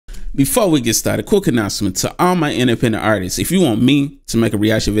Before we get started, quick announcement to all my independent artists. If you want me to make a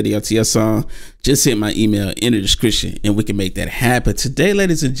reaction video to your song, just hit my email in the description and we can make that happen. Today,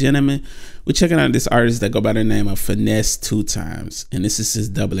 ladies and gentlemen, we're checking out this artist that go by the name of Finesse2tymes. And this is his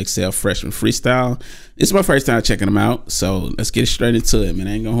XXL Freshman Freestyle. It's my first time checking him out, so let's get straight into it, man.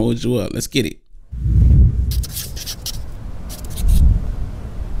 I ain't gonna hold you up. Let's get it.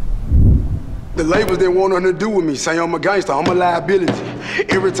 The labels didn't want nothing to do with me, say I'm a gangster, I'm a liability.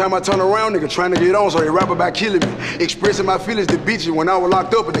 Every time I turn around, nigga trying to get on, so they rap about killing me. Expressing my feelings to bitches when I was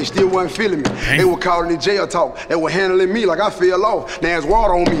locked up, but they still wasn't feeling me. They were calling it jail talk, they were handling me like I fell off. Now it's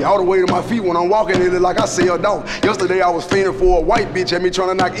water on me, all the way to my feet when I'm walking, it look like I sailed off. Yesterday I was fiending for a white bitch, had me trying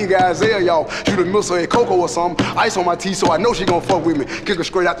to knock Iggy y'all. Shoot a missile at Coco or something, ice on my teeth, so I know she gon' fuck with me. Kick her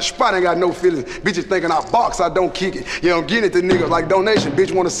straight out the spot, ain't got no feelings. Bitches thinking I box, I don't kick it. Yeah, I'm getting it to niggas like donation.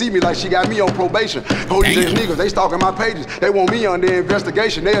 Bitch wanna see me like she got me on probation. Police and niggas, they stalking my pages. They want me under investigation.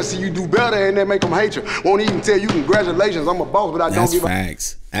 They'll see you do better and they make them hate you. Won't even tell you congratulations, I'm a boss, but I don't give a...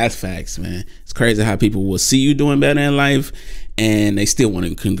 That's facts, man. It's crazy how people will see you doing better in life and they still want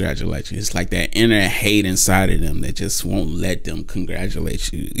to congratulate you. It's like that inner hate inside of them that just won't let them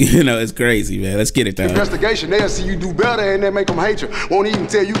congratulate you. You know, it's crazy, man. Let's get it down. Investigation, they'll see you do better and they make them hate you. Won't even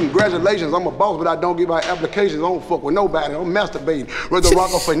tell you congratulations, I'm a boss, but I don't give out applications. I don't fuck with nobody, I'm masturbating. Whether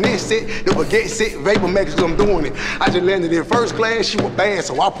rock a finesse set, the baguette set, vapor max, I'm doing it. I just landed in first class, she was bad,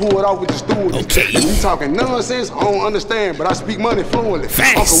 so I pulled off with the steward. Okay. You talking nonsense, I don't understand, but I speak money fluently.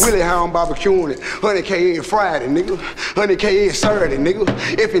 Uncle Willie, how I'm barbecuing it. 100K in Friday, nigga. 100K in Saturday, nigga.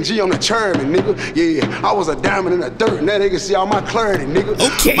 F&G on the chairman, nigga. Yeah, I was a diamond in the dirt. Now they can see all my clarity, nigga.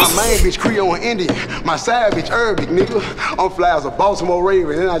 Okay. My main bitch Creole and Indian. My side bitch Arabic, nigga. I'm fly as a Baltimore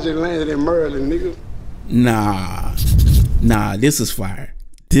Raven, and I just landed in Maryland, nigga. Nah, this is fire.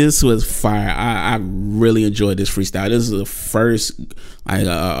 This was fire. I really enjoyed this freestyle. This is the first, like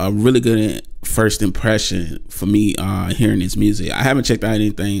a really good first impression for me hearing his music. I haven't checked out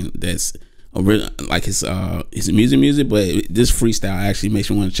anything that's like his music, but this freestyle actually makes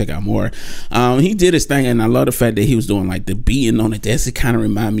me want to check out more. He did his thing, and I love the fact that he was doing like the beating on the desk. It kind of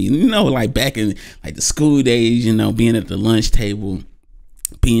remind me, you know, like back in like the school days, you know, being at the lunch table,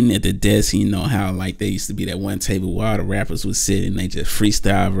 being at the desk, you know how like they used to be that one table where all the rappers would sit and they just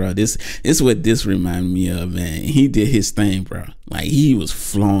freestyle, bro. This is what this reminded me of, man. He did his thing, bro. Like he was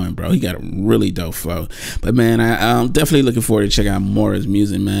flowing, bro. He got a really dope flow. But man, I'm definitely looking forward to checking out more of his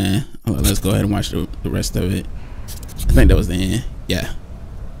music, man. Let's go ahead and watch the rest of it. I think that was the end. Yeah.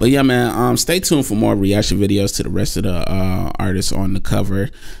 But yeah, man, stay tuned for more reaction videos to the rest of the artists on the cover.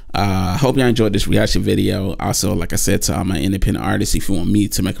 Hope y'all enjoyed this reaction video. Also, like I said, to all my independent artists, if you want me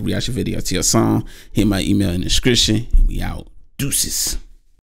to make a reaction video to your song, hit my email in the description, and we out. Deuces.